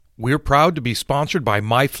We're proud to be sponsored by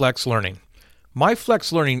MyFlex Learning.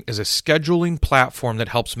 MyFlex Learning is a scheduling platform that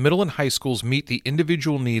helps middle and high schools meet the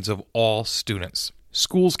individual needs of all students.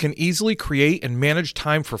 Schools can easily create and manage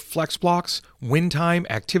time for flex blocks, win time,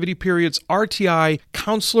 activity periods, RTI,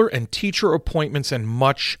 counselor and teacher appointments, and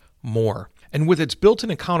much more. And with its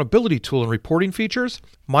built-in accountability tool and reporting features,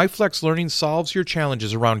 MyFlex Learning solves your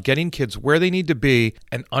challenges around getting kids where they need to be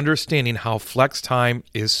and understanding how flex time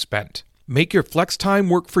is spent. Make your flex time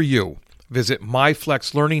work for you. Visit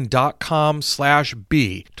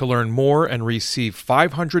myflexlearning.com/B to learn more and receive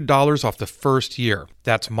 $500 off the first year.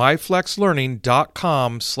 That's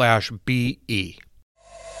myflexlearning.com/BE.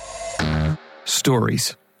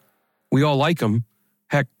 Stories. We all like them.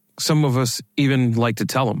 Heck, some of us even like to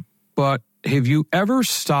tell them. But have you ever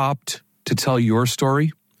stopped to tell your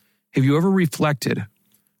story? Have you ever reflected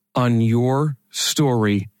on your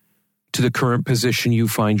story to the current position you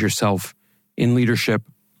find yourself in leadership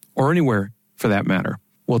or anywhere for that matter?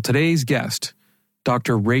 Well, today's guest,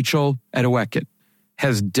 Dr. Rachel Edoeket,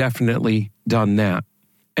 has definitely done that.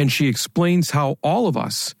 And she explains how all of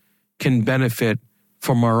us can benefit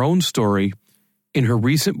from our own story in her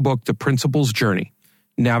recent book, The Principal's Journey,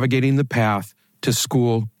 Navigating the Path to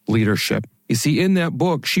School Leadership. You see, in that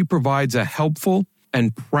book, she provides a helpful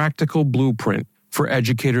and practical blueprint for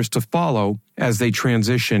educators to follow as they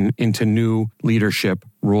transition into new leadership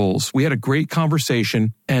roles. We had a great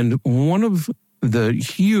conversation, and one of the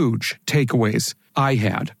huge takeaways I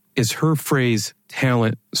had is her phrase,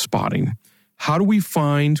 talent spotting. How do we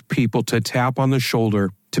find people to tap on the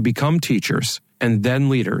shoulder to become teachers and then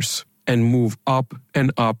leaders and move up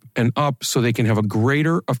and up and up so they can have a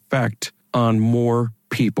greater effect on more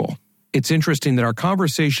people? It's interesting that our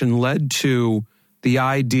conversation led to the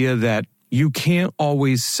idea that you can't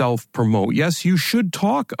always self-promote. Yes, you should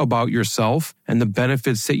talk about yourself and the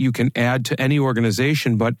benefits that you can add to any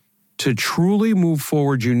organization, but to truly move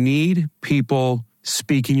forward, you need people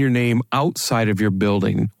speaking your name outside of your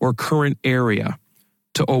building or current area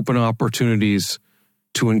to open opportunities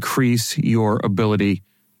to increase your ability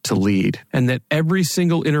to lead. And that every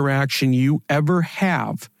single interaction you ever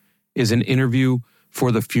have is an interview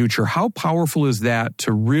for the future. How powerful is that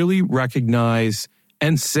to really recognize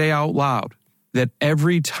and say out loud that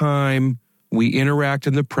every time we interact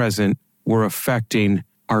in the present, we're affecting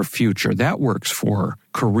our future? That works for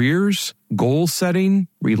careers, goal setting,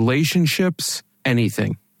 relationships,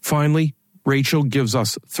 anything. Finally, Rachel gives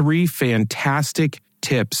us 3 fantastic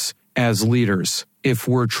tips as leaders if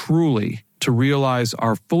we're truly to realize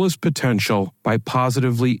our fullest potential by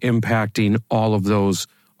positively impacting all of those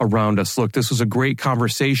around us. Look, this was a great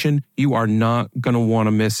conversation. You are not going to want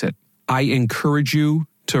to miss it. I encourage you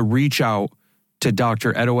to reach out to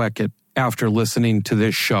Dr. Edoeket after listening to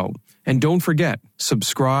this show. And don't forget,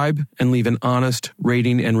 subscribe and leave an honest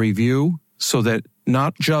rating and review so that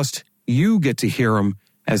not just you get to hear them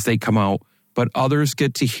as they come out, but others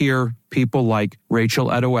get to hear people like Rachel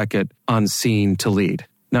Edoeket on Seeing to Lead.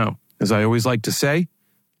 Now, as I always like to say,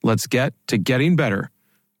 let's get to getting better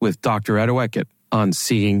with Dr. Edoeket on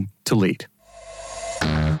Seeing to Lead.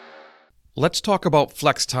 Let's talk about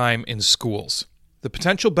flex time in schools. The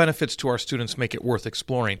potential benefits to our students make it worth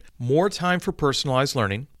exploring. More time for personalized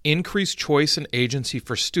learning, increased choice and agency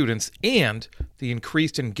for students, and the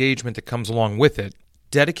increased engagement that comes along with it,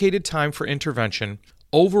 dedicated time for intervention.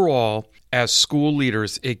 Overall, as school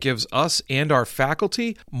leaders, it gives us and our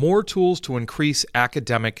faculty more tools to increase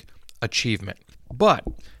academic achievement. But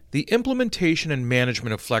the implementation and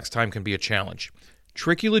management of flex time can be a challenge.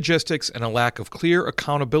 Tricky logistics and a lack of clear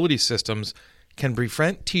accountability systems can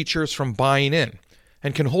prevent teachers from buying in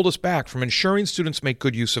and can hold us back from ensuring students make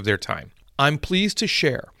good use of their time. I'm pleased to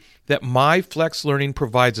share that MyFlex Learning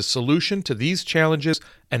provides a solution to these challenges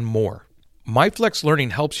and more. MyFlex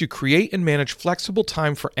Learning helps you create and manage flexible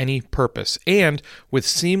time for any purpose. And with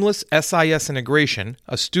seamless SIS integration,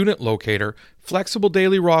 a student locator, flexible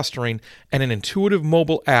daily rostering, and an intuitive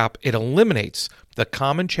mobile app, it eliminates the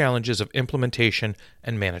common challenges of implementation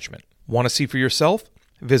and management. Want to see for yourself?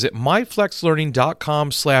 Visit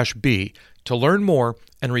myflexlearning.com/B to learn more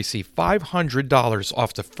and receive $500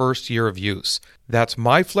 off the first year of use. That's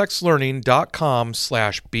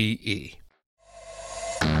myflexlearning.com/BE.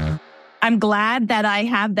 I'm glad that I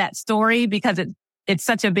have that story because it's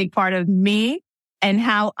such a big part of me and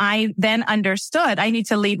how I then understood I need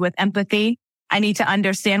to lead with empathy. I need to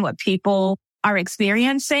understand what people are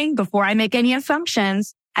experiencing before I make any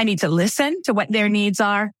assumptions. I need to listen to what their needs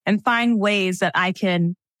are and find ways that I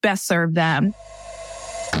can best serve them.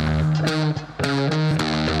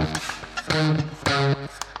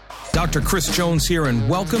 Dr. Chris Jones here, and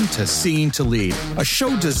welcome to Seeing to Lead, a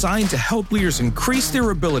show designed to help leaders increase their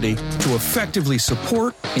ability to effectively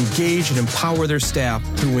support, engage, and empower their staff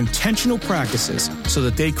through intentional practices so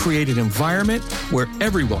that they create an environment where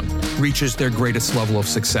everyone reaches their greatest level of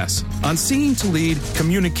success. On Seeing to Lead,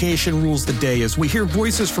 communication rules the day as we hear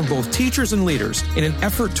voices from both teachers and leaders in an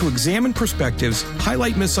effort to examine perspectives,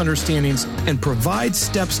 highlight misunderstandings, and provide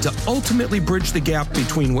steps to ultimately bridge the gap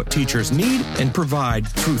between what teachers need and provide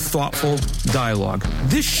through thoughtful dialogue.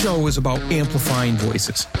 This show is about amplifying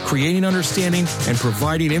voices, creating understanding, and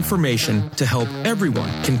providing information to help everyone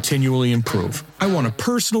continually improve. I want to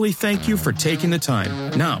personally thank you for taking the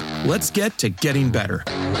time. Now, let's get to getting better.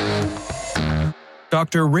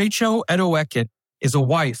 Dr. Rachel Edo-Eckett is a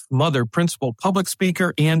wife, mother, principal, public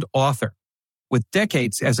speaker, and author. With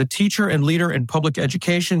decades as a teacher and leader in public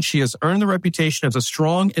education, she has earned the reputation as a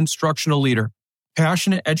strong instructional leader,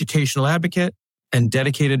 passionate educational advocate, and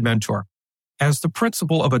dedicated mentor. As the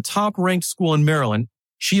principal of a top-ranked school in Maryland,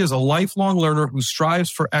 she is a lifelong learner who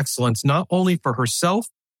strives for excellence not only for herself,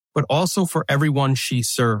 but also for everyone she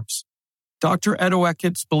serves. Dr.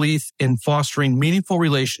 Edo-Eckett's belief in fostering meaningful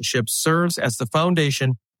relationships serves as the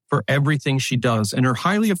foundation for everything she does, and her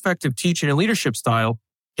highly effective teaching and leadership style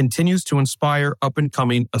continues to inspire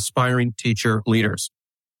up-and-coming aspiring teacher leaders.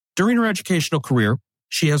 During her educational career,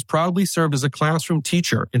 she has proudly served as a classroom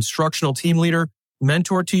teacher, instructional team leader,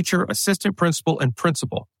 mentor teacher, assistant principal, and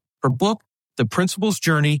principal. Her book, The Principal's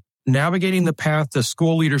Journey, Navigating the Path to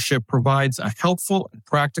School Leadership, provides a helpful and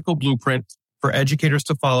practical blueprint for educators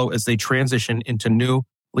to follow as they transition into new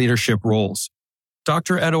leadership roles.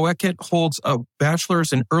 Dr. Edo-Eckett holds a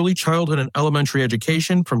bachelor's in early childhood and elementary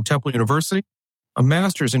education from Temple University, a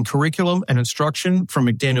master's in curriculum and instruction from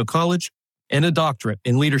McDaniel College, and a doctorate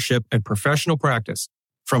in leadership and professional practice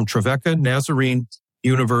from Trevecca Nazarene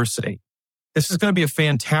University. This is going to be a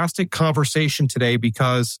fantastic conversation today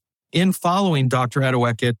because in following Dr.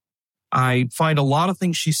 Edo-Eckett, I find a lot of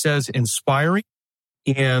things she says inspiring,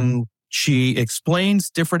 and she explains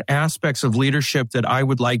different aspects of leadership that I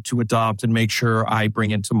would like to adopt and make sure I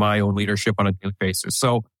bring into my own leadership on a daily basis.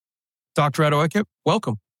 So, Dr. Edo-Eckett,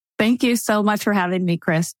 welcome. Thank you so much for having me,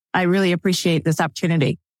 Chris. I really appreciate this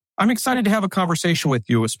opportunity. I'm excited to have a conversation with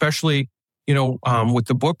you, especially with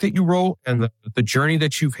the book that you wrote and the journey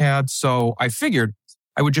that you've had. So I figured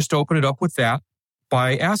I would just open it up with that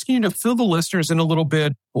by asking you to fill the listeners in a little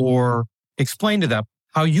bit or explain to them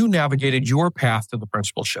how you navigated your path to the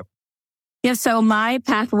principalship. Yeah, so my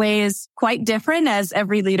pathway is quite different, as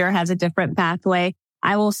every leader has a different pathway.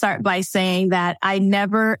 I will start by saying that I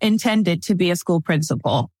never intended to be a school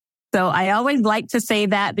principal. So I always like to say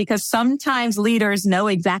that because sometimes leaders know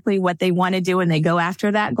exactly what they want to do and they go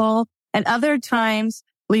after that goal. And other times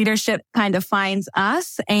leadership kind of finds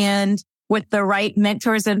us and with the right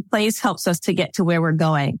mentors in place helps us to get to where we're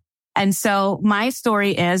going. And so my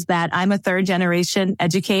story is that I'm a third generation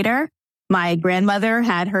educator. My grandmother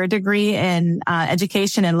had her degree in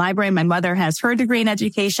education and library. My mother has her degree in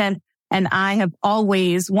education, and I have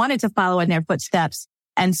always wanted to follow in their footsteps.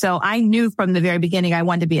 And so I knew from the very beginning I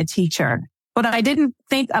wanted to be a teacher, but I didn't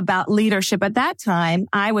think about leadership at that time.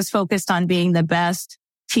 I was focused on being the best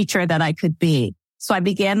teacher that I could be. So I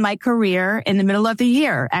began my career in the middle of the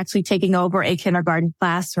year, actually taking over a kindergarten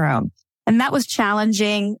classroom. And that was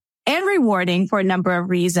challenging and rewarding for a number of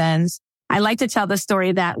reasons. I like to tell the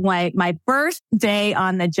story that my first day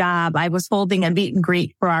on the job, I was holding a meet and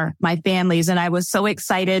greet for my families, and I was so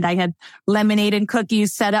excited. I had lemonade and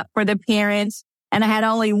cookies set up for the parents, and I had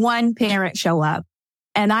only one parent show up.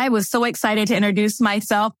 And I was so excited to introduce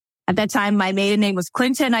myself. At that time, my maiden name was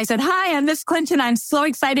Clinton. I said, "Hi, I'm Miss Clinton. I'm so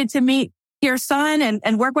excited to meet your son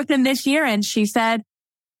and work with him this year." And she said,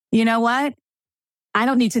 "You know what? I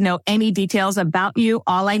don't need to know any details about you.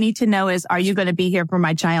 All I need to know is, are you going to be here for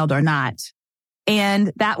my child or not?"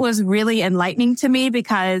 And that was really enlightening to me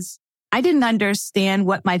because I didn't understand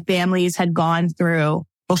what my families had gone through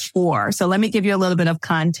before. So let me give you a little bit of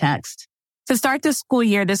context. To start the school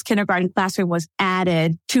year, this kindergarten classroom was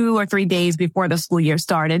added 2 or 3 days before the school year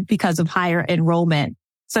started because of higher enrollment.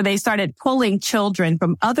 So they started pulling children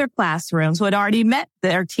from other classrooms who had already met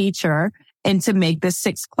their teacher and to make this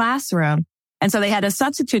 6th classroom. And so they had a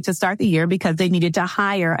substitute to start the year because they needed to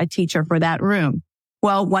hire a teacher for that room.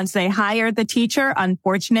 Well, once they hired the teacher,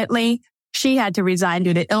 unfortunately, she had to resign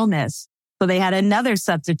due to illness. So they had another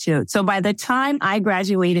substitute. So by the time I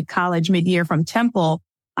graduated college mid-year from Temple,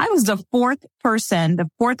 I was the 4th person, the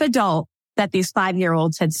 4th adult that these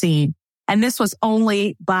 5-year-olds had seen. And this was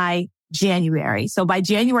only by January. So by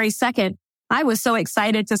January 2nd, I was so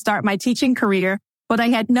excited to start my teaching career, but I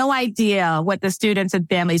had no idea what the students and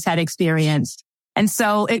families had experienced. And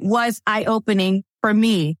so it was eye-opening for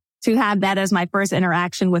me to have that as my first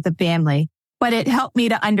interaction with a family. But it helped me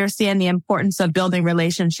to understand the importance of building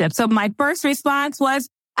relationships. So my first response was,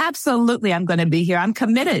 absolutely, I'm going to be here. I'm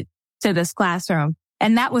committed to this classroom.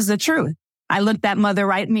 And that was the truth. I looked that mother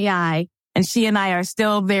right in the eye, and she and I are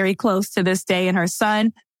still very close to this day. And her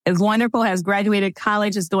son is wonderful, has graduated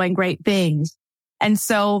college, is doing great things. And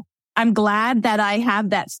so I'm glad that I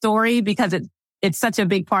have that story because it's such a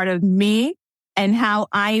big part of me and how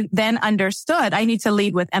I then understood I need to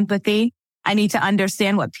lead with empathy. I need to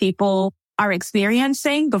understand what people are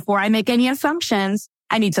experiencing before I make any assumptions.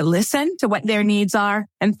 I need to listen to what their needs are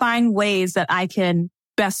and find ways that I can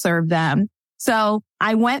best serve them. So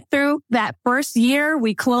I went through that first year.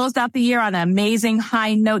 We closed out the year on an amazing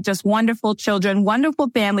high note, just wonderful children, wonderful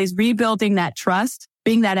families, rebuilding that trust,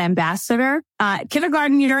 being that ambassador.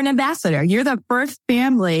 Kindergarten, you're an ambassador. You're the first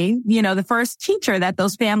family, the first teacher that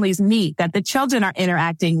those families meet, that the children are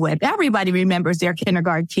interacting with. Everybody remembers their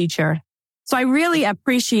kindergarten teacher. So I really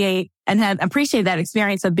appreciate that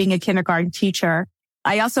experience of being a kindergarten teacher.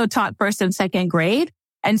 I also taught first and second grade.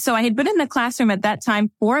 And so I had been in the classroom at that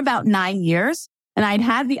time for about 9 years, and I'd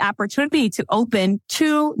had the opportunity to open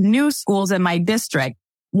 2 new schools in my district,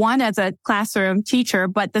 one as a classroom teacher,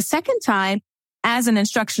 but the second time as an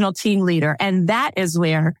instructional team leader. And that is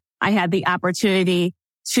where I had the opportunity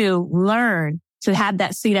to learn, to have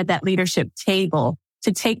that seat at that leadership table,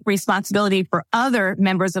 to take responsibility for other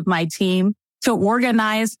members of my team, to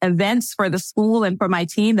organize events for the school and for my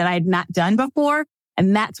team that I had not done before.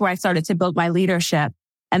 And that's where I started to build my leadership.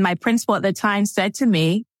 And my principal at the time said to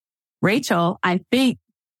me, Rachel, I think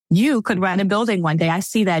you could run a building one day. I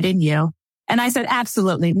see that in you. And I said,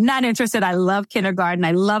 absolutely not interested. I love kindergarten.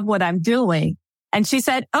 I love what I'm doing. And she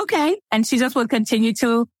said, okay. And she just would continue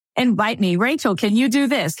to invite me. Rachel, can you do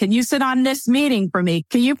this? Can you sit on this meeting for me?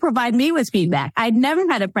 Can you provide me with feedback? I'd never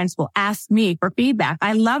had a principal ask me for feedback.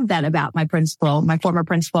 I love that about my principal, my former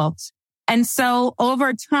principal. And so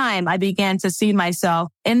over time, I began to see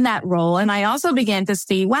myself in that role. And I also began to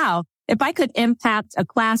see, wow, if I could impact a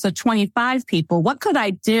class of 25 people, what could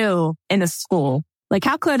I do in a school? Like,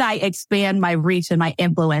 how could I expand my reach and my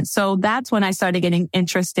influence? So that's when I started getting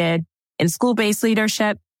interested in school-based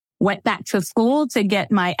leadership, went back to school to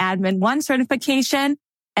get my Admin 1 certification.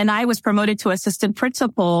 And I was promoted to assistant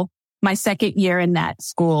principal my second year in that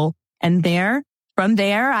school. And from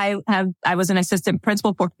there, I was an assistant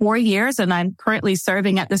principal for 4 years, and I'm currently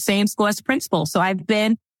serving at the same school as principal. So I've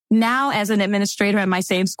been now as an administrator at my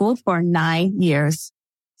same school for 9 years.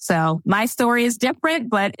 So my story is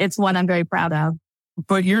different, but it's one I'm very proud of.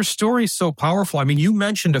 But your story is so powerful. I mean, you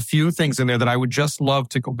mentioned a few things in there that I would just love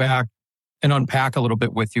to go back and unpack a little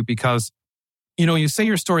bit with you because, you say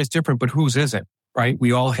your story is different, but whose isn't, right?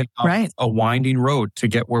 We all hit a winding road to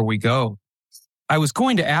get where we go. I was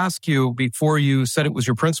going to ask you before you said it was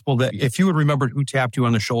your principal that if you had remembered who tapped you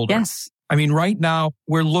on the shoulder. Yes. I mean, right now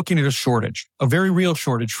we're looking at a shortage, a very real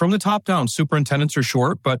shortage. From the top down, superintendents are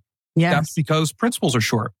short, but that's because principals are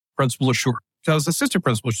short. Principals are short because assistant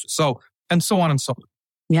principals, so on and so on.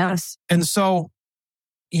 Yes. And so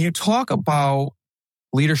you talk about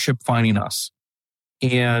leadership finding us,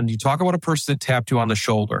 and you talk about a person that tapped you on the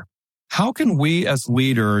shoulder. How can we as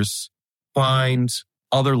leaders find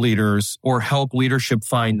other leaders or help leadership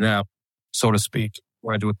find them, so to speak?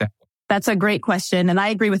 Want to do it that way? That's a great question. And I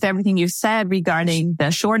agree with everything you said regarding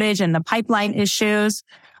the shortage and the pipeline issues.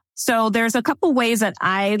 So there's a couple ways that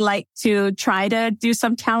I like to try to do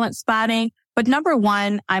some talent spotting. But number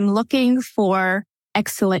one, I'm looking for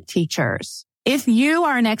excellent teachers. If you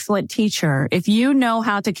are an excellent teacher, if you know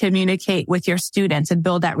how to communicate with your students and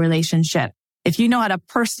build that relationship, if you know how to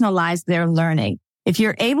personalize their learning, if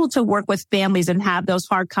you're able to work with families and have those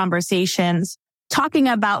hard conversations, talking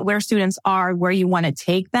about where students are, where you want to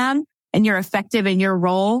take them, and you're effective in your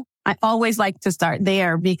role, I always like to start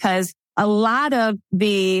there because a lot of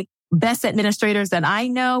the best administrators that I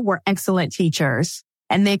know were excellent teachers,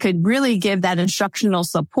 and they could really give that instructional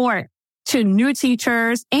support to new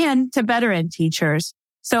teachers and to veteran teachers.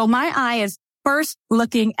 So my eye is first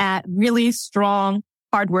looking at really strong,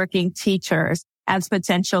 hardworking teachers as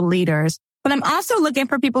potential leaders. But I'm also looking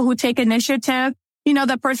for people who take initiative,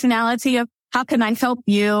 the personality of how can I help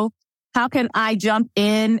you? How can I jump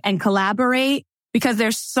in and collaborate? Because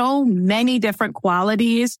there's so many different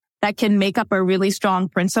qualities that can make up a really strong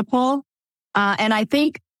principal. And I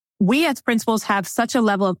think we as principals have such a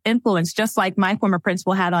level of influence, just like my former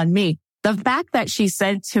principal had on me. The fact that she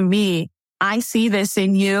said to me, I see this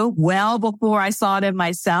in you well before I saw it in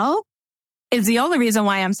myself is the only reason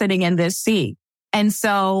why I'm sitting in this seat. And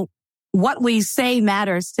so what we say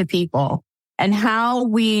matters to people, and how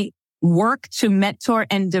we work to mentor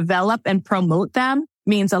and develop and promote them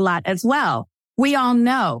means a lot as well. We all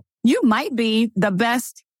know you might be the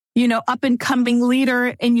best, up and coming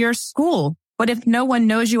leader in your school. But if no one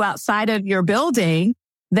knows you outside of your building,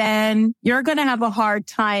 then you're going to have a hard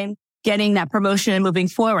time getting that promotion and moving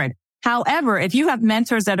forward. However, if you have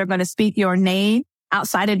mentors that are going to speak your name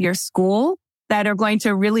outside of your school, that are going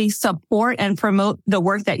to really support and promote the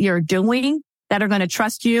work that you're doing, that are going to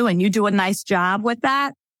trust you and you do a nice job with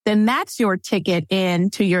that, then that's your ticket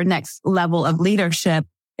into your next level of leadership,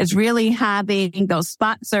 is really having those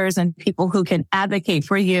sponsors and people who can advocate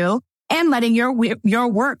for you and letting your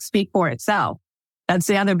work speak for itself. That's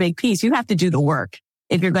the other big piece. You have to do the work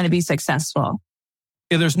if you're going to be successful.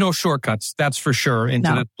 Yeah, there's no shortcuts, that's for sure,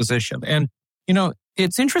 into this position. And,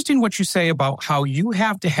 it's interesting what you say about how you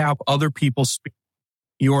have to have other people speak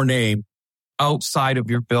your name outside of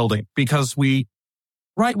your building, because we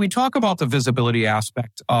talk about the visibility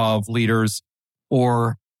aspect of leaders,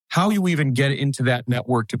 or how you even get into that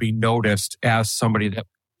network to be noticed as somebody that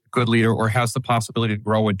a good leader or has the possibility to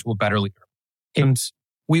grow into a better leader. And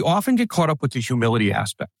we often get caught up with the humility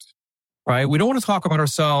aspect, right? We don't want to talk about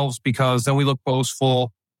ourselves because then we look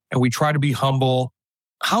boastful, and we try to be humble.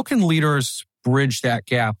 How can leaders bridge that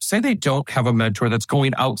gap? Say they don't have a mentor that's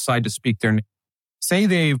going outside to speak their name. Say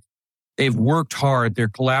they've worked hard, they're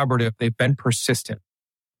collaborative, they've been persistent,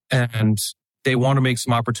 and they want to make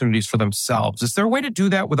some opportunities for themselves. Is there a way to do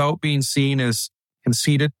that without being seen as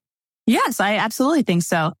conceited? Yes, I absolutely think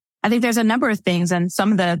so. I think there's a number of things, and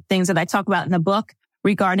some of the things that I talk about in the book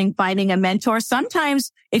regarding finding a mentor.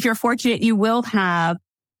 Sometimes, if you're fortunate, you will have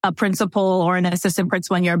a principal or an assistant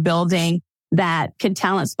principal in your building that can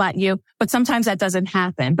talent spot you, but sometimes that doesn't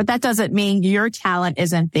happen. But that doesn't mean your talent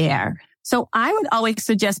isn't there. So I would always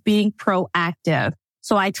suggest being proactive.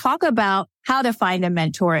 So I talk about how to find a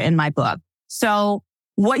mentor in my book. So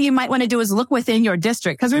what you might want to do is look within your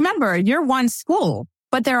district. Because remember, you're one school,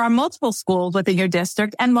 but there are multiple schools within your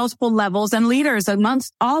district and multiple levels and leaders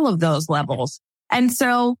amongst all of those levels. And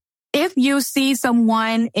so if you see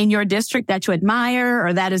someone in your district that you admire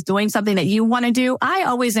or that is doing something that you want to do, I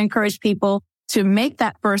always encourage people to make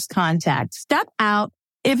that first contact. Step out,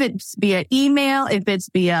 if it's via email, if it's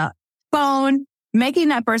via phone, making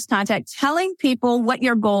that first contact, telling people what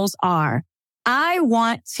your goals are. I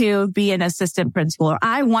want to be an assistant principal, or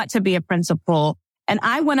I want to be a principal, and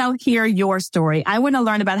I want to hear your story. I want to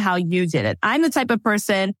learn about how you did it. I'm the type of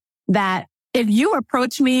person that if you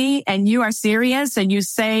approach me and you are serious and you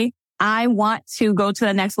say, I want to go to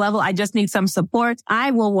the next level, I just need some support,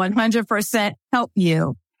 I will 100% help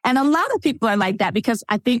you. And a lot of people are like that because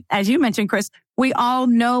I think, as you mentioned, Chris, we all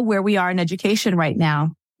know where we are in education right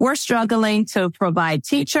now. We're struggling to provide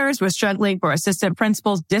teachers. We're struggling for assistant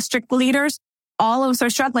principals, district leaders. All of us are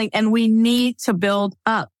struggling, and we need to build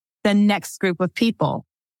up the next group of people.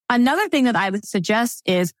 Another thing that I would suggest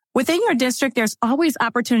is within your district, there's always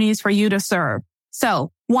opportunities for you to serve.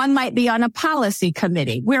 So one might be on a policy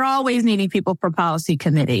committee. We're always needing people for policy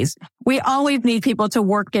committees. We always need people to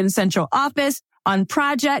work in central office on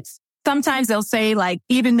projects. Sometimes they'll say, like,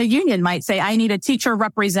 even the union might say, I need a teacher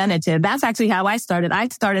representative. That's actually how I started. I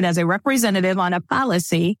started as a representative on a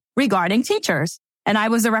policy regarding teachers. And I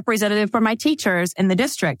was a representative for my teachers in the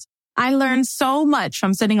district. I learned so much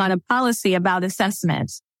from sitting on a policy about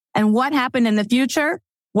assessments. And what happened in the future?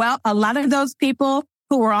 Well, a lot of those people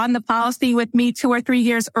who were on the policy with me 2 or 3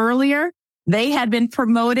 years earlier, they had been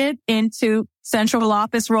promoted into central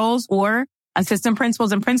office roles or assistant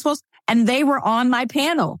principals and principals, and they were on my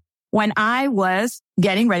panel when I was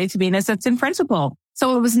getting ready to be an assistant principal.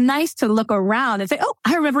 So it was nice to look around and say, oh,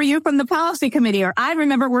 I remember you from the policy committee, or I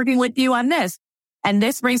remember working with you on this. And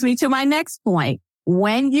this brings me to my next point.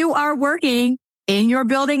 When you are working in your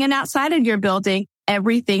building and outside of your building,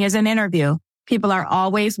 everything is an interview. People are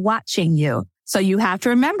always watching you. So you have to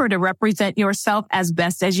remember to represent yourself as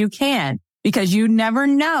best as you can, because you never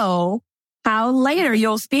know how later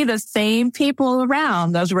you'll see the same people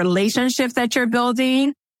around. Those relationships that you're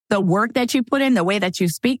building, the work that you put in, the way that you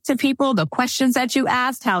speak to people, the questions that you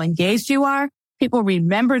ask, how engaged you are. People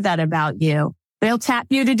remember that about you. They'll tap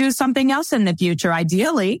you to do something else in the future.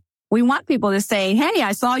 Ideally, we want people to say, hey,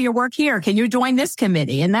 I saw your work here. Can you join this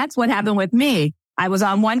committee? And that's what happened with me. I was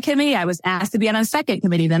on one committee. I was asked to be on a second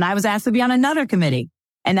committee. Then I was asked to be on another committee.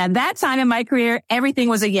 And at that time in my career, everything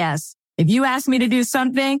was a yes. If you asked me to do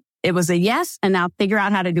something, it was a yes, and I'll figure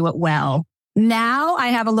out how to do it well. Now I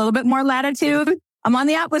have a little bit more latitude. I'm on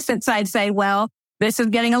the opposite side, say, well, this is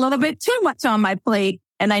getting a little bit too much on my plate,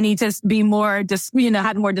 and I need to be more,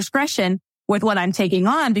 have more discretion with what I'm taking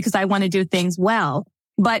on because I want to do things well.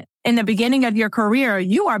 But in the beginning of your career,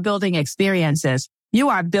 you are building experiences. you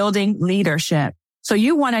are building leadership. So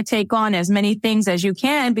you want to take on as many things as you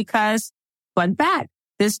can because, fun fact,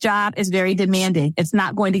 this job is very demanding. It's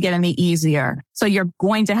not going to get any easier. So you're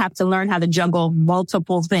going to have to learn how to juggle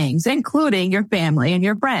multiple things, including your family and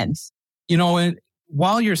your friends. You know, and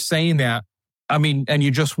while you're saying that, I mean, and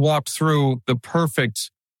you just walked through the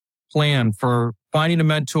perfect plan for finding a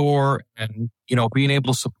mentor and, you know, being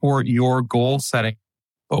able to support your goal setting.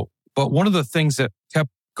 But one of the things that kept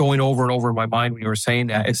going over and over in my mind when you were saying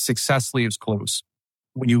that is success leaves clues.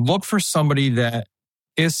 When you look for somebody that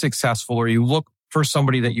is successful, or you look for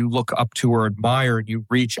somebody that you look up to or admire, and you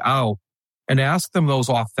reach out and ask them those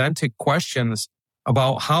authentic questions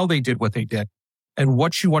about how they did what they did and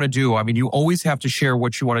what you want to do. I mean, you always have to share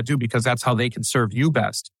what you want to do because that's how they can serve you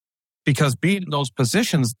best. Because being in those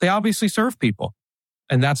positions, they obviously serve people,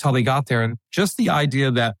 and that's how they got there. And just the idea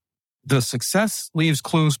that the success leaves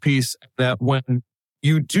clues piece, that when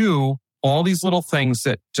you do all these little things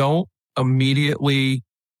that don't immediately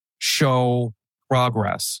show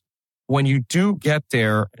progress, when you do get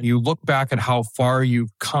there and you look back at how far you've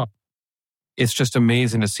come, it's just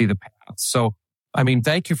amazing to see the path. So, I mean,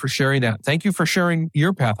 thank you for sharing that. Thank you for sharing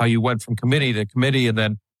your path, how you went from committee to committee and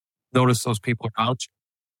then notice those people around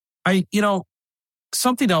you.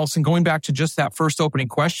 Something else, and going back to just that first opening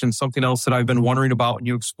question, something else that I've been wondering about, and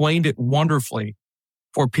you explained it wonderfully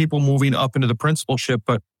for people moving up into the principalship,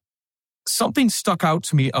 but something stuck out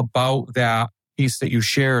to me about that piece that you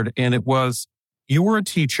shared. And it was, you were a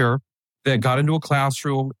teacher that got into a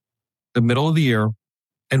classroom the middle of the year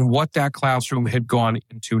and what that classroom had gone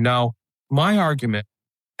into. Now, my argument,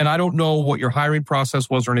 and I don't know what your hiring process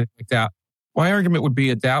was or anything like that, my argument would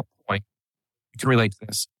be at that point, you can relate to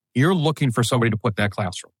this, you're looking for somebody to put in that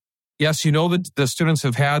classroom. Yes, you know that the students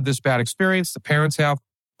have had this bad experience, the parents have,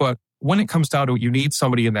 but when it comes down to it, you need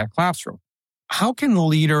somebody in that classroom. How can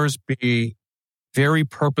leaders be very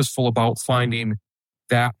purposeful about finding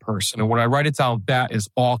that person? And when I write it down, that is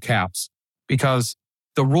all caps, because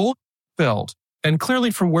the role filled, and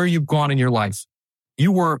clearly from where you've gone in your life,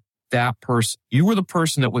 you were that person. You were the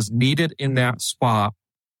person that was needed in that spot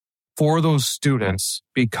for those students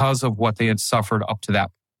because of what they had suffered up to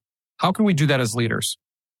that. How can we do that as leaders?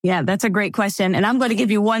 Yeah, that's a great question. And I'm going to give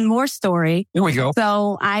you one more story. Here we go.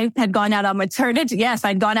 So I had gone out on maternity. Yes,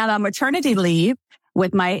 I'd gone out on maternity leave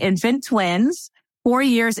with my infant twins 4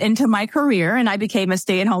 years into my career, and I became a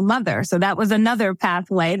stay-at-home mother. So that was another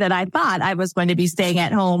pathway that I thought I was going to be staying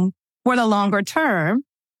at home for the longer term.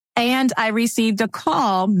 And I received a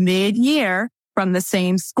call mid-year from the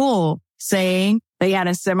same school saying they had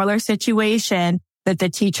a similar situation, that the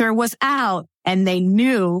teacher was out and they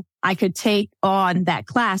knew I could take on that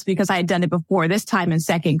class because I had done it before, this time in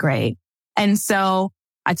second grade. And so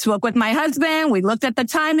I spoke with my husband. We looked at the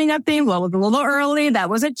timing of things. Well, it was a little early.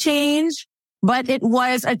 That was a change, but it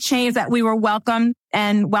was a change that we were welcoming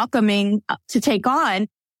to take on.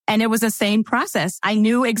 And it was the same process. I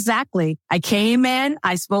knew exactly. I came in,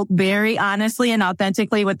 I spoke very honestly and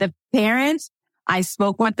authentically with the parents. I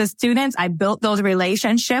spoke with the students. I built those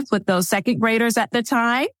relationships with those second graders at the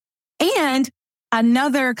time. And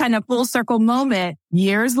another kind of full circle moment,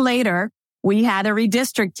 years later, we had a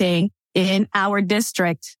redistricting in our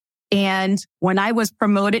district. And when I was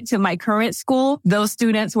promoted to my current school, those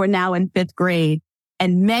students were now in fifth grade,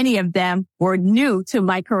 and many of them were new to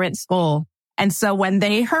my current school. And so when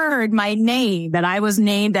they heard my name, that I was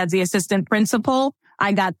named as the assistant principal,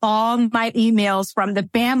 I got all my emails from the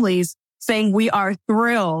families saying, we are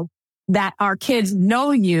thrilled that our kids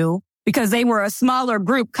know you, because they were a smaller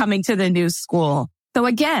group coming to the new school. So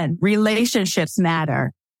again, relationships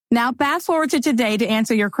matter. Now, fast forward to today to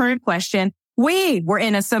answer your current question. We were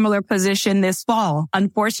in a similar position this fall.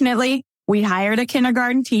 Unfortunately, we hired a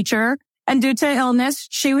kindergarten teacher, and due to illness,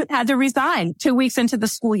 she had to resign 2 weeks into the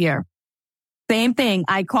school year. Same thing.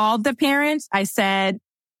 I called the parents. I said,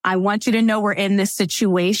 I want you to know we're in this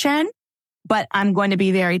situation, but I'm going to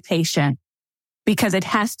be very patient, because it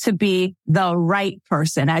has to be the right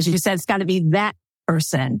person. As you said, it's got to be that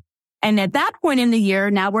person. And at that point in the year,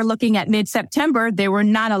 now we're looking at mid-September, there were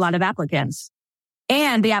not a lot of applicants.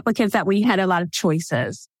 And the applicants that we had a lot of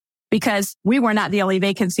choices, because we were not the only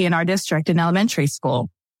vacancy in our district in elementary school.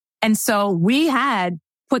 And so we had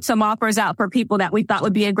put some offers out for people that we thought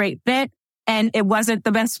would be a great fit, and it wasn't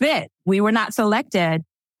the best fit. We were not selected,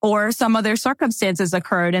 or some other circumstances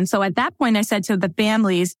occurred. And so at that point, I said to the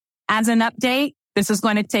families, as an update, this is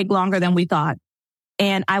going to take longer than we thought.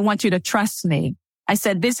 And I want you to trust me. I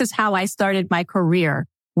said, this is how I started my career.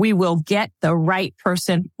 We will get the right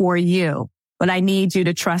person for you, but I need you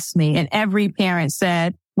to trust me. And every parent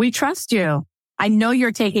said, we trust you. I know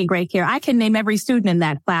you're taking great care. I can name every student in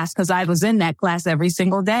that class because I was in that class every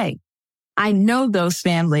single day. I know those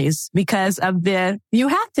families because of you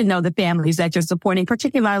have to know the families that you're supporting,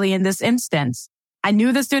 particularly in this instance. I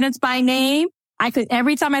knew the students by name.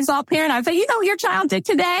 Every time I saw a parent, I'd say, your child did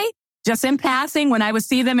today. Just in passing, when I would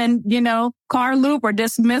see them in, car loop or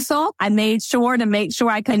dismissal, I made sure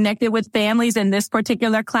I connected with families in this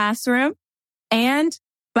particular classroom. And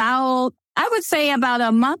about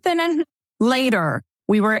a month and later,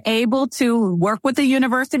 we were able to work with the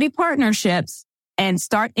university partnerships and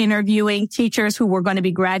start interviewing teachers who were going to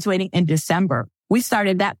be graduating in December. We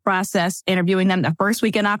started that process, interviewing them the first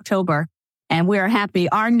week in October. And we are happy.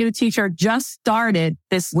 Our new teacher just started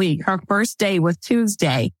this week. Her first day was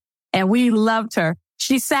Tuesday. And we loved her.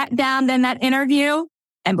 She sat down in that interview.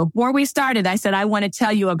 And before we started, I said, I want to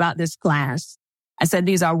tell you about this class. I said,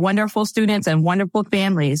 these are wonderful students and wonderful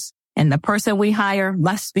families. And the person we hire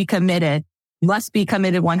must be committed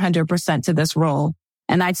 100% to this role.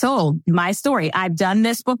 And I told my story. I've done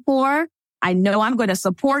this before. I know I'm going to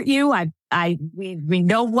support you. We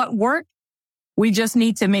know what worked. We just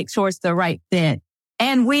need to make sure it's the right fit.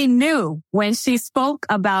 And we knew when she spoke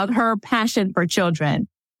about her passion for children,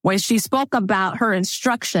 when she spoke about her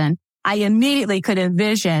instruction, I immediately could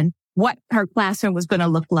envision what her classroom was going to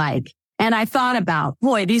look like. And I thought about,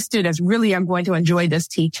 boy, these students really are going to enjoy this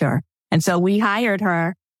teacher. And so we hired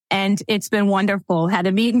her, and it's been wonderful. Had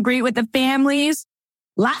a meet and greet with the families.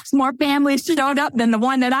 Lots more families showed up than the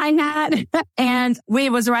one that I had. And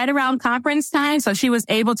it was right around conference time. So she was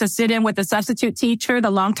able to sit in with the substitute teacher,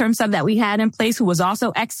 the long-term sub that we had in place, who was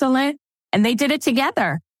also excellent. And they did it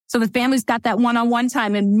together. So the families got that one-on-one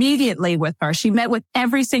time immediately with her. She met with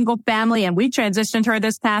every single family, and we transitioned her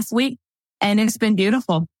this past week. And it's been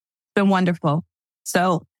beautiful. It's been wonderful.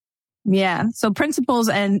 So, yeah. So principals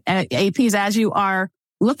and APs, as you are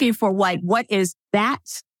looking for what is that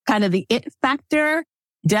kind of the it factor,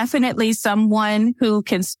 definitely someone who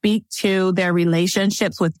can speak to their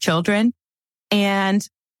relationships with children and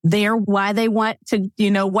why they want to,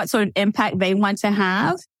 what sort of impact they want to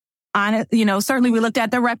have on it. Certainly we looked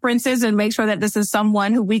at the references and make sure that this is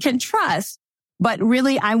someone who we can trust. But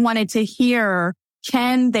really, I wanted to hear,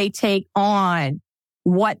 can they take on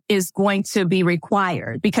what is going to be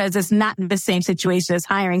required? Because it's not the same situation as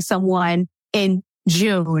hiring someone in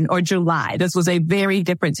June or July. This was a very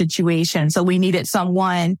different situation. So we needed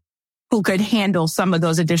someone who could handle some of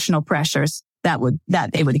those additional pressures that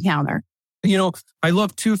they would encounter. I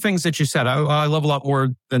love two things that you said. I love a lot more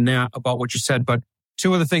than that about what you said, but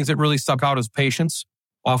two of the things that really stuck out is patience.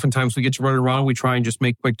 Oftentimes we get to run around. We try and just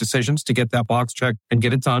make quick decisions to get that box checked and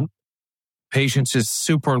get it done. Patience is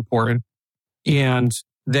super important. And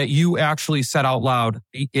that you actually said out loud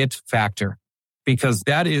the it factor, because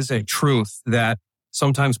that is a truth that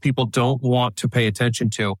sometimes people don't want to pay attention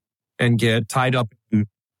to and get tied up in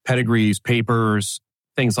pedigrees, papers,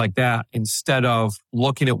 things like that, instead of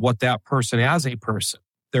looking at what that person as a person,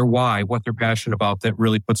 their why, what they're passionate about, that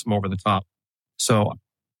really puts them over the top. So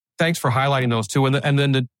thanks for highlighting those two. And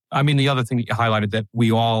then the other thing that you highlighted that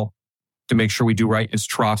we all, to make sure we do right, is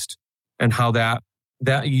trust, and how that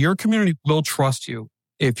your community will trust you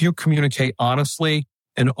if you communicate honestly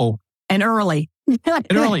and open. And early.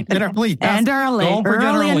 Early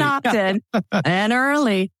and often and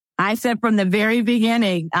early. I said from the very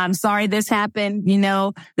beginning, I'm sorry this happened.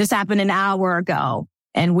 This happened an hour ago,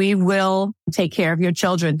 and we will take care of your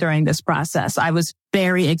children during this process. I was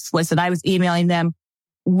very explicit. I was emailing them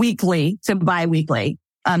weekly to biweekly,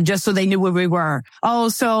 just so they knew where we were. Oh,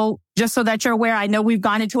 so just so that you're aware, I know we've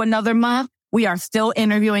gone into another month. We are still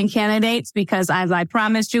interviewing candidates because, as I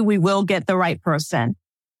promised you, we will get the right person.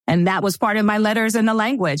 And that was part of my letters in the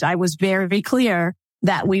language. I was very clear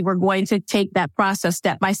that we were going to take that process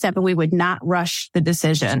step by step, and we would not rush the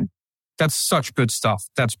decision. That's such good stuff.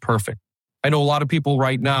 That's perfect. I know a lot of people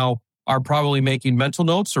right now are probably making mental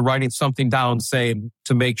notes or writing something down, saying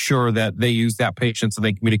to make sure that they use that patience and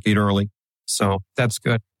they communicate early. So that's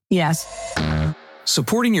good. Yes.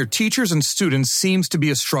 Supporting your teachers and students seems to be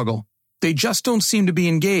a struggle. They just don't seem to be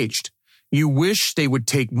engaged. You wish they would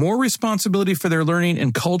take more responsibility for their learning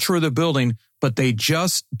and culture of the building, but they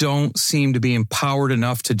just don't seem to be empowered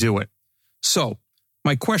enough to do it. So,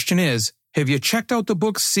 my question is, have you checked out the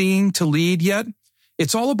book Seeing to Lead yet?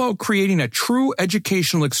 It's all about creating a true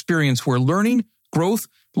educational experience where learning, growth,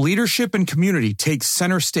 leadership, and community take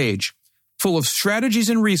center stage. Full of strategies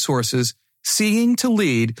and resources, Seeing to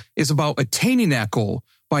Lead is about attaining that goal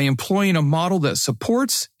by employing a model that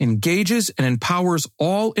supports, engages, and empowers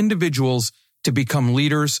all individuals to become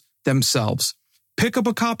leaders themselves. Pick up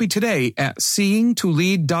a copy today at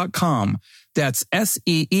seeingtolead.com. That's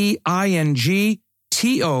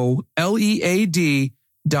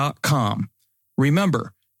seeingtolead.com.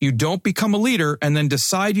 Remember, you don't become a leader and then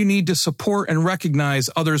decide you need to support and recognize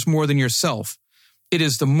others more than yourself. It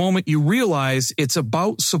is the moment you realize it's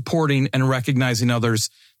about supporting and recognizing others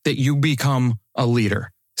that you become a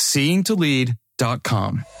leader.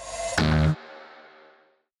 seeingtolead.com.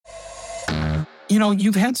 You know,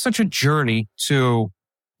 you've had such a journey to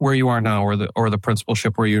where you are now, or the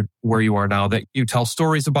principalship where you are now, that you tell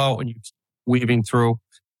stories about and you're weaving through.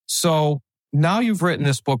 So now you've written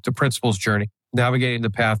this book, The Principal's Journey, Navigating the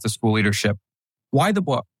Path to School Leadership. Why the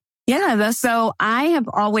book? Yeah, so I have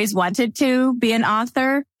always wanted to be an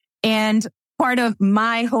author, and part of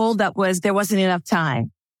my holdup was there wasn't enough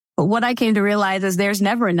time. But what I came to realize is there's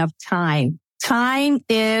never enough time. Time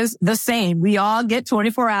is the same. We all get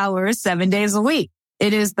 24 hours, 7 days a week.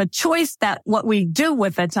 It is the choice that what we do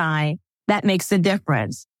with the time that makes the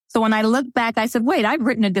difference. So when I look back, I said, wait, I've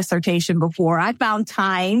written a dissertation before. I found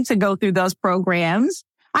time to go through those programs.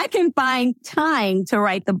 I can find time to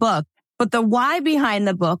write the book. But the why behind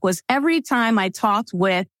the book was every time I talked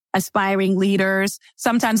with aspiring leaders,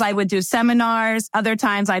 sometimes I would do seminars. Other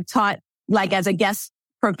times I taught like as a guest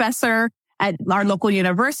professor at our local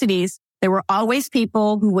universities. There were always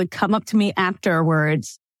people who would come up to me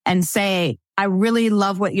afterwards and say, I really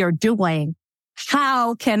love what you're doing.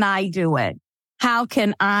 How can I do it? How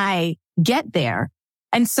can I get there?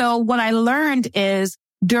 And so what I learned is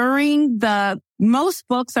most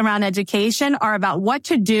books around education are about what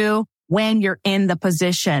to do when you're in the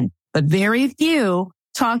position, but very few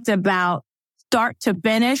talked about start to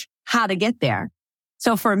finish, how to get there.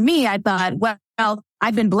 So for me, I thought, well,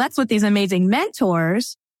 I've been blessed with these amazing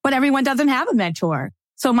mentors, but everyone doesn't have a mentor.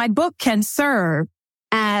 So my book can serve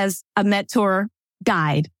as a mentor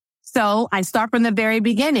guide. So I start from the very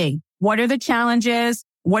beginning. What are the challenges?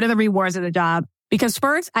 What are the rewards of the job? Because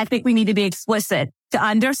first, I think we need to be explicit to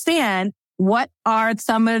understand what are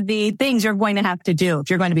some of the things you're going to have to do if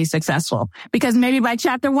you're going to be successful. Because maybe by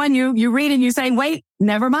chapter 1, you read and you say, wait,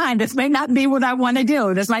 never mind. This may not be what I want to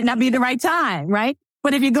do. This might not be the right time, right?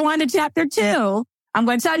 But if you go on to chapter 2, I'm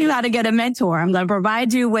going to tell you how to get a mentor. I'm going to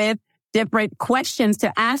provide you with different questions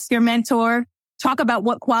to ask your mentor. Talk about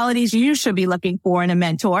what qualities you should be looking for in a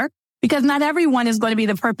mentor, because not everyone is going to be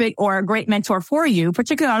the perfect or a great mentor for you,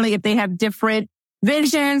 particularly if they have different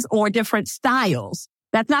visions or different styles.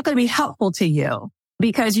 That's not going to be helpful to you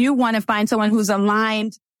because you want to find someone who's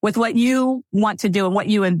aligned with what you want to do and what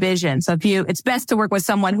you envision. So it's best to work with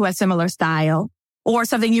someone who has similar style or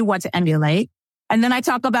something you want to emulate. And then I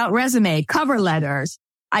talk about resume, cover letters.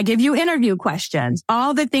 I give you interview questions,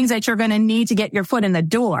 all the things that you're going to need to get your foot in the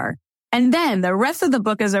door. And then the rest of the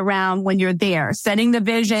book is around when you're there, setting the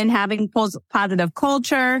vision, having positive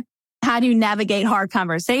culture. How do you navigate hard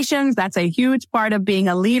conversations? That's a huge part of being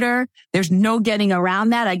a leader. There's no getting around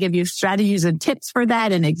that. I give you strategies and tips for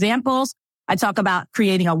that and examples. I talk about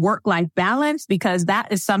creating a work-life balance because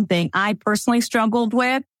that is something I personally struggled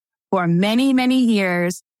with for many, many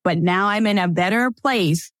years. But now I'm in a better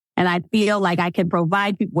place and I feel like I can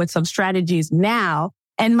provide people with some strategies now.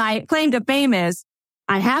 And my claim to fame is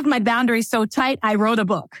I have my boundaries so tight. I wrote a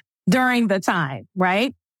book during the time,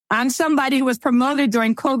 right? I'm somebody who was promoted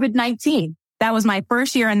during COVID-19. That was my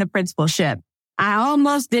first year in the principalship. I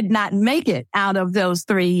almost did not make it out of those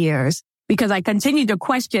 3 years because I continued to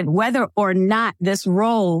question whether or not this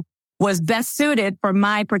role was best suited for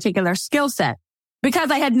my particular skill set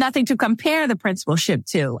because I had nothing to compare the principalship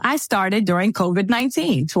to. I started during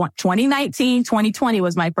COVID-19. 2019, 2020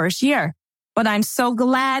 was my first year, but I'm so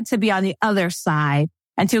glad to be on the other side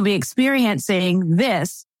and to be experiencing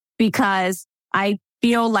this because I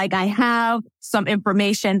feel like I have some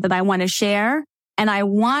information that I want to share and I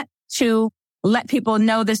want to let people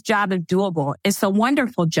know this job is doable. It's a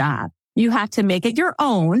wonderful job. You have to make it your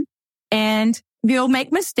own and you'll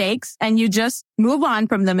make mistakes and you just move on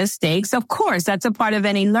from the mistakes. Of course, that's a part of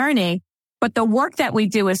any learning, but the work that we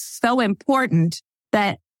do is so important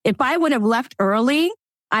that if I would have left early,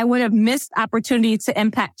 I would have missed opportunities to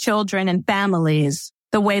impact children and families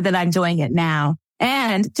the way that I'm doing it now.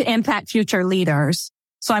 And to impact future leaders.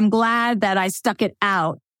 So I'm glad that I stuck it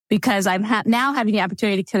out because I'm now having the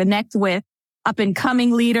opportunity to connect with up and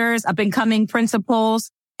coming leaders, up and coming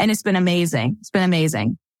principals. And it's been amazing. It's been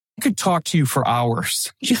amazing. I could talk to you for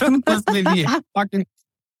hours. The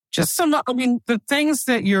things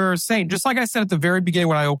that you're saying, just like I said at the very beginning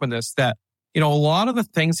when I opened this, that, a lot of the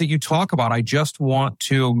things that you talk about, I just want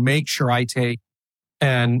to make sure I take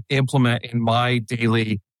and implement in my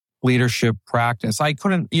daily leadership practice. I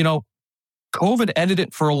couldn't, COVID ended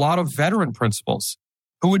it for a lot of veteran principals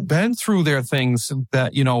who had been through their things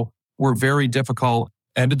that, were very difficult,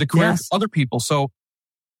 ended the career for other people. So,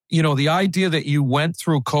 the idea that you went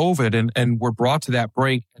through COVID and were brought to that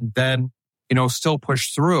break and then, still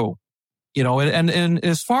pushed through, and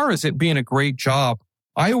as far as it being a great job,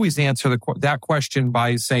 I always answer that question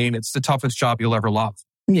by saying it's the toughest job you'll ever love.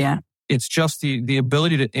 Yeah. It's just the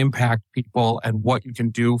ability to impact people and what you can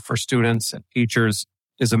do for students and teachers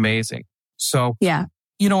is amazing. So, yeah,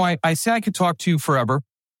 I say I could talk to you forever,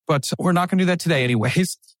 but we're not going to do that today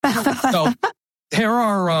anyways. So there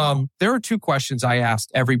are two questions I ask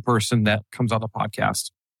every person that comes on the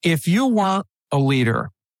podcast. If you weren't a leader,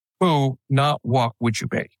 who, not what, would you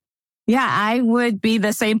be? Yeah, I would be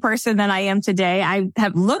the same person that I am today. I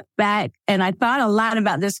have looked back and I thought a lot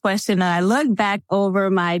about this question. And I look back over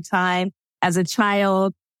my time as a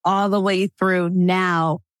child all the way through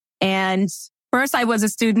now. And first, I was a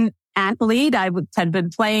student athlete. I had been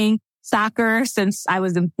playing soccer since I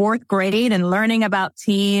was in 4th grade and learning about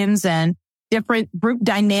teams and different group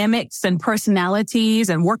dynamics and personalities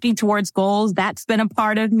and working towards goals. That's been a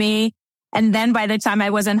part of me. And then by the time I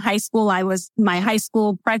was in high school, I was my high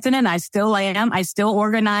school president. I still am. I still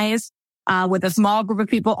organize with a small group of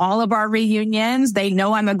people, all of our reunions. They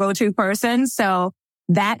know I'm a go-to person. So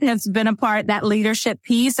that has been a part, that leadership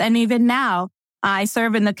piece. And even now, I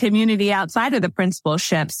serve in the community outside of the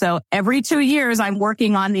principalship. So every 2 years, I'm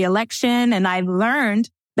working on the election. And I've learned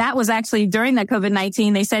that was actually during the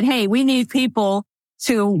COVID-19. They said, hey, we need people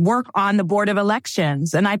to work on the board of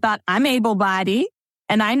elections. And I thought, I'm able-bodied.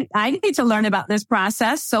 And I need to learn about this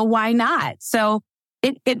process. So why not? So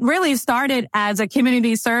it really started as a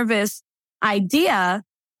community service idea.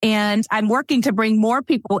 And I'm working to bring more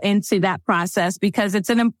people into that process because it's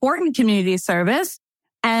an important community service.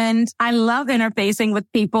 And I love interfacing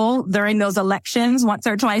with people during those elections once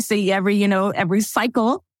or twice every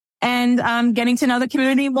cycle and getting to know the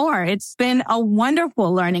community more. It's been a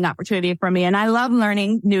wonderful learning opportunity for me. And I love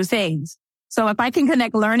learning new things. So if I can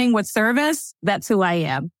connect learning with service, that's who I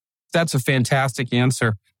am. That's a fantastic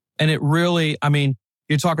answer. And it really,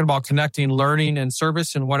 you're talking about connecting learning and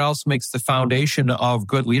service, and what else makes the foundation of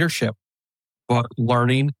good leadership but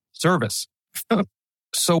learning, service.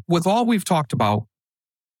 So with all we've talked about,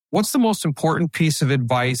 what's the most important piece of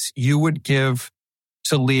advice you would give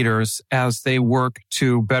to leaders as they work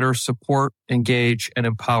to better support, engage, and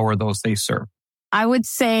empower those they serve? I would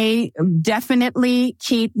say definitely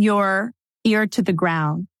keep your ear to the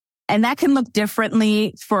ground. And that can look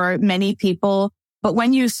differently for many people. But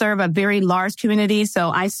when you serve a very large community,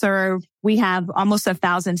 so we have almost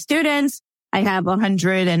 1,000 students. I have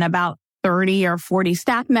 100 and about 30 or 40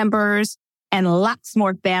 staff members and lots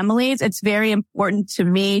more families. It's very important to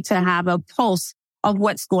me to have a pulse of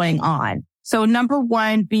what's going on. So number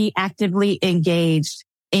one, be actively engaged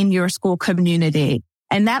in your school community.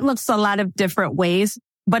 And that looks a lot of different ways.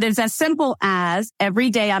 But it's as simple as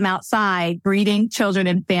every day I'm outside greeting children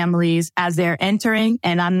and families as they're entering.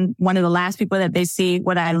 And I'm one of the last people that they see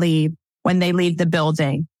when they leave the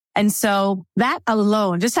building. And so that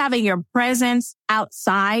alone, just having your presence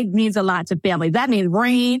outside means a lot to families. That means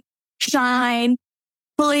rain, shine,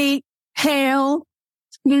 sleet, hail,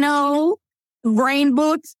 snow, rain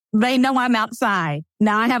boots. They know I'm outside.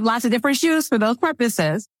 Now I have lots of different shoes for those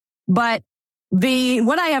purposes, but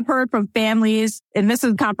what I have heard from families, and this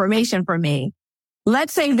is confirmation for me,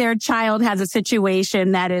 let's say their child has a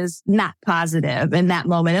situation that is not positive in that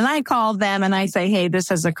moment. And I call them and I say, hey, this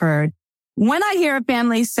has occurred. When I hear a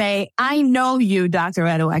family say, I know you, Dr.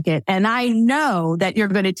 Adewake, and I know that you're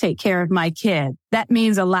going to take care of my kid, that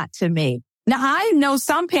means a lot to me. Now, I know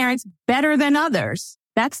some parents better than others.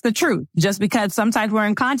 That's the truth, just because sometimes we're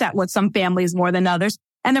in contact with some families more than others,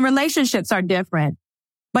 and the relationships are different.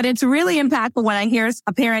 But it's really impactful when I hear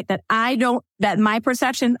a parent that my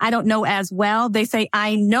perception, I don't know as well. They say,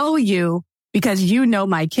 I know you because you know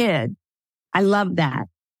my kid. I love that.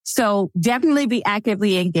 So definitely be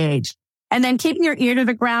actively engaged. And then keeping your ear to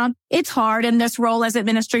the ground. It's hard in this role as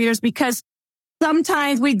administrators because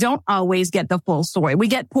sometimes we don't always get the full story. We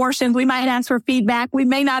get portions. We might ask for feedback. We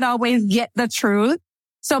may not always get the truth.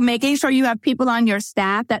 So making sure you have people on your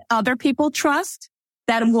staff that other people trust,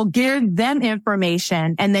 that will give them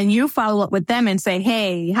information. And then you follow up with them and say,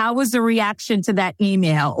 hey, how was the reaction to that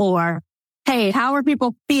email? Or, hey, how are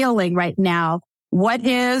people feeling right now? What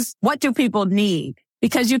do people need?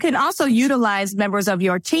 Because you can also utilize members of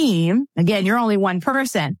your team. Again, you're only one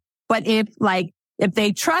person, but if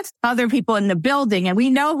they trust other people in the building and we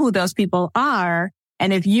know who those people are,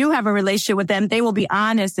 and if you have a relationship with them, they will be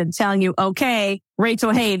honest in telling you, okay, Rachel,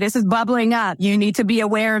 hey, this is bubbling up. You need to be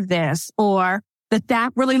aware of this. Or, The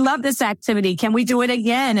staff really love this activity. Can we do it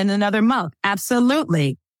again in another month?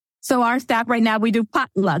 Absolutely. So our staff right now, we do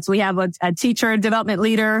potlucks. We have a teacher development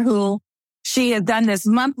leader who she has done this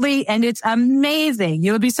monthly, and it's amazing.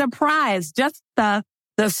 You'll be surprised just the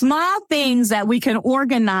small things that we can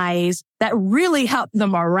organize that really help the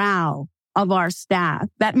morale of our staff.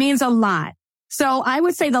 That means a lot. So I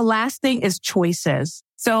would say the last thing is choices.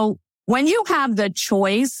 So when you have the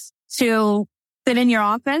choice to sit in your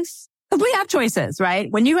office, because we have choices,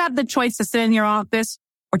 right? When you have the choice to sit in your office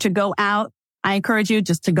or to go out, I encourage you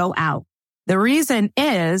just to go out. The reason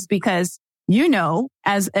is because, you know,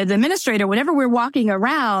 as an administrator, whenever we're walking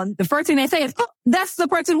around, the first thing they say is, oh, that's the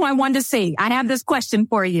person who I wanted to see. I have this question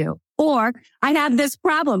for you. Or I have this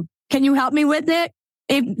problem. Can you help me with it?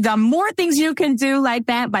 If the more things you can do like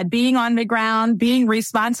that by being on the ground, being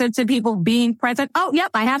responsive to people, being present. Oh,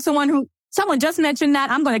 yep. I have someone just mentioned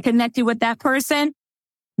that. I'm going to connect you with that person.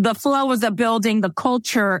 The flow is a building. The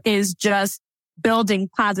culture is just building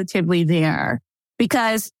positively there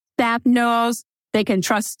because staff knows they can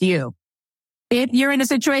trust you. If you're in a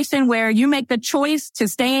situation where you make the choice to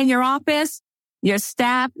stay in your office, your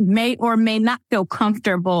staff may or may not feel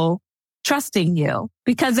comfortable trusting you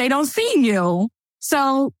because they don't see you.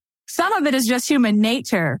 So some of it is just human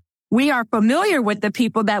nature. We are familiar with the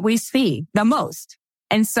people that we see the most.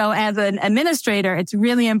 And so as an administrator, it's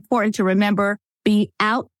really important to remember, be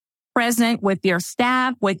out present with your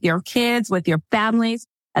staff, with your kids, with your families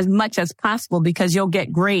as much as possible because you'll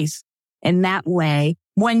get grace in that way.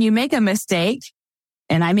 When you make a mistake,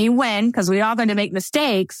 and I mean when, because we're all going to make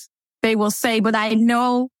mistakes, they will say, but I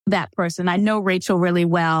know that person. I know Rachel really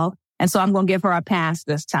well. And so I'm going to give her a pass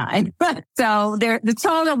this time. So the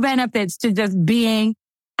total benefits to just being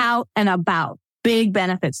out and about, big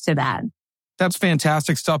benefits to that. That's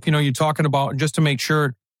fantastic stuff. You know, you're talking about, just to make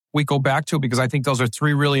sure we go back to it, because I think those are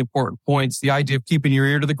three really important points. The idea of keeping your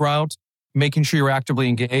ear to the ground, making sure you're actively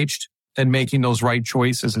engaged, and making those right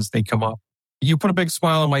choices as they come up. You put a big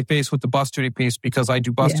smile on my face with the bus duty piece because I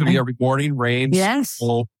do bus duty every morning, rain,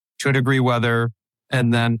 to a degree weather.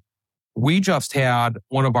 And then we just had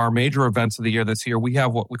one of our major events of the year this year. We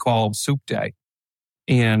have what we call Soup Day.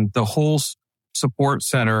 And the whole support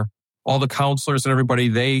center, all the counselors and everybody,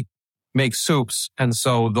 they make soups. And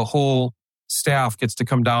so the whole staff gets to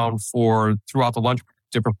come down throughout the lunch,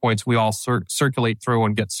 different points. We all circulate through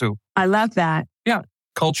and get soup. I love that. Yeah.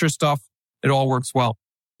 Culture stuff. It all works well.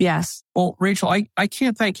 Yes. Well, Rachel, I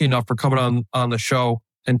can't thank you enough for coming on the show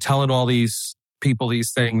and telling all these people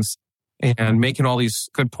these things and making all these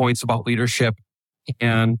good points about leadership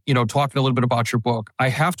and, you know, talking a little bit about your book. I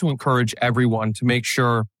have to encourage everyone to make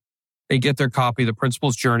sure they get their copy, The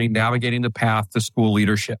Principal's Journey, Navigating the Path to School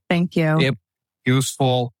Leadership. Thank you. It's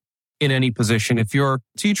useful in any position. If you're a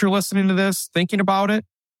teacher listening to this, thinking about it,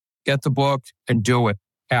 get the book and do it.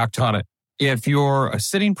 Act on it. If you're a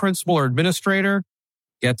sitting principal or administrator,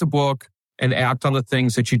 get the book and act on the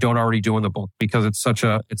things that you don't already do in the book because it's such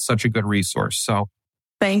a good resource. So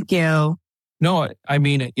thank you. No, I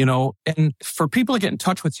mean, you know, and for people to get in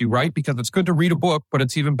touch with you, right? Because it's good to read a book, but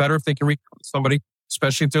it's even better if they can read somebody,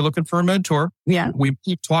 especially if they're looking for a mentor. Yeah. We've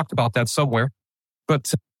talked about that somewhere.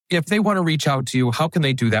 But if they want to reach out to you, how can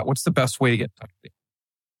they do that? What's the best way to get in touch with you?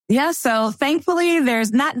 Yeah, so thankfully,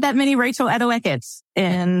 there's not that many Rachel Edoeckets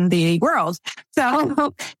in the world.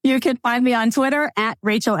 So you can find me on Twitter at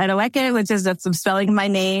Rachel Edoecket, which is just some spelling of my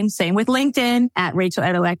name. Same with LinkedIn at Rachel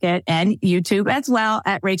Edoecket and YouTube as well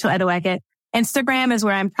at Rachel Edoecket. Instagram is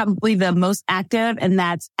where I'm probably the most active, and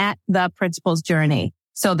that's at The Principal's Journey.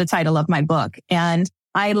 So the title of my book. And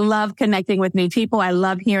I love connecting with new people. I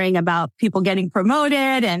love hearing about people getting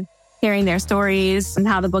promoted and hearing their stories and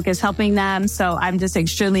how the book is helping them. So I'm just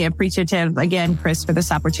extremely appreciative, again, Chris, for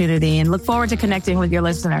this opportunity and look forward to connecting with your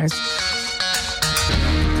listeners.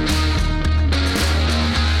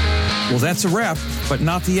 Well, that's a wrap, but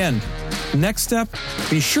not the end. Next step,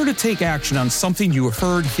 be sure to take action on something you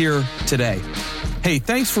heard here today. Hey,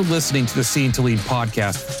 thanks for listening to the Seeing to Lead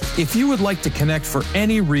podcast. If you would like to connect for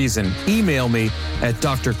any reason, email me at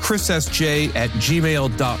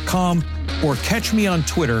drchrisSJ@gmail.com or catch me on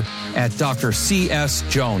Twitter at Dr. C.S.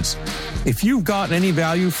 Jones. If you've gotten any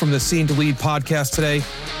value from the Seeing to Lead podcast today,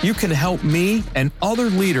 you can help me and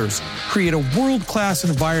other leaders create a world-class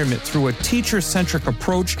environment through a teacher-centric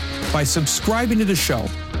approach by subscribing to the show,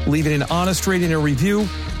 leaving an honest rating or review,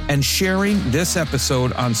 and sharing this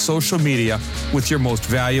episode on social media with your most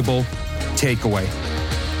valuable takeaway.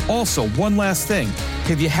 Also, one last thing.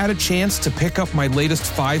 Have you had a chance to pick up my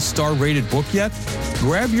latest 5-star rated book yet?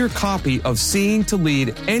 Grab your copy of Seeing to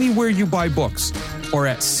Lead anywhere you buy books or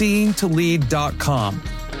at seeingtolead.com.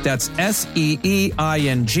 That's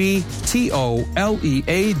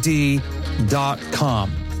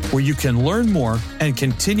SEEINGTOLEAD.com, where you can learn more and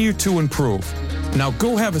continue to improve. Now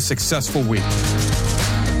go have a successful week.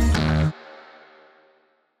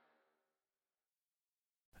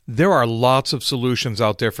 There are lots of solutions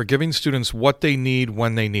out there for giving students what they need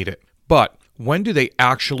when they need it. But when do they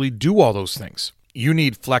actually do all those things? You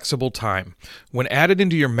need flexible time. When added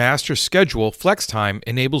into your master schedule, Flex Time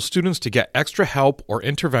enables students to get extra help or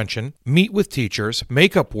intervention, meet with teachers,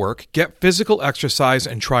 make up work, get physical exercise,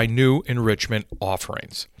 and try new enrichment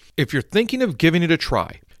offerings. If you're thinking of giving it a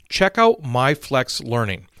try, check out My Flex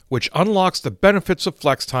Learning, which unlocks the benefits of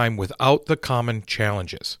Flex Time without the common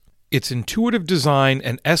challenges. Its intuitive design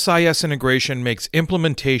and SIS integration makes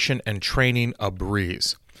implementation and training a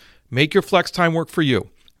breeze. Make your Flex Time work for you.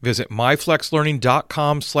 Visit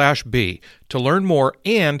myflexlearning.com/B to learn more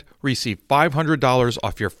and receive $500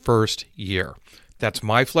 off your first year. That's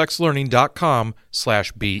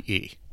myflexlearning.com/BE.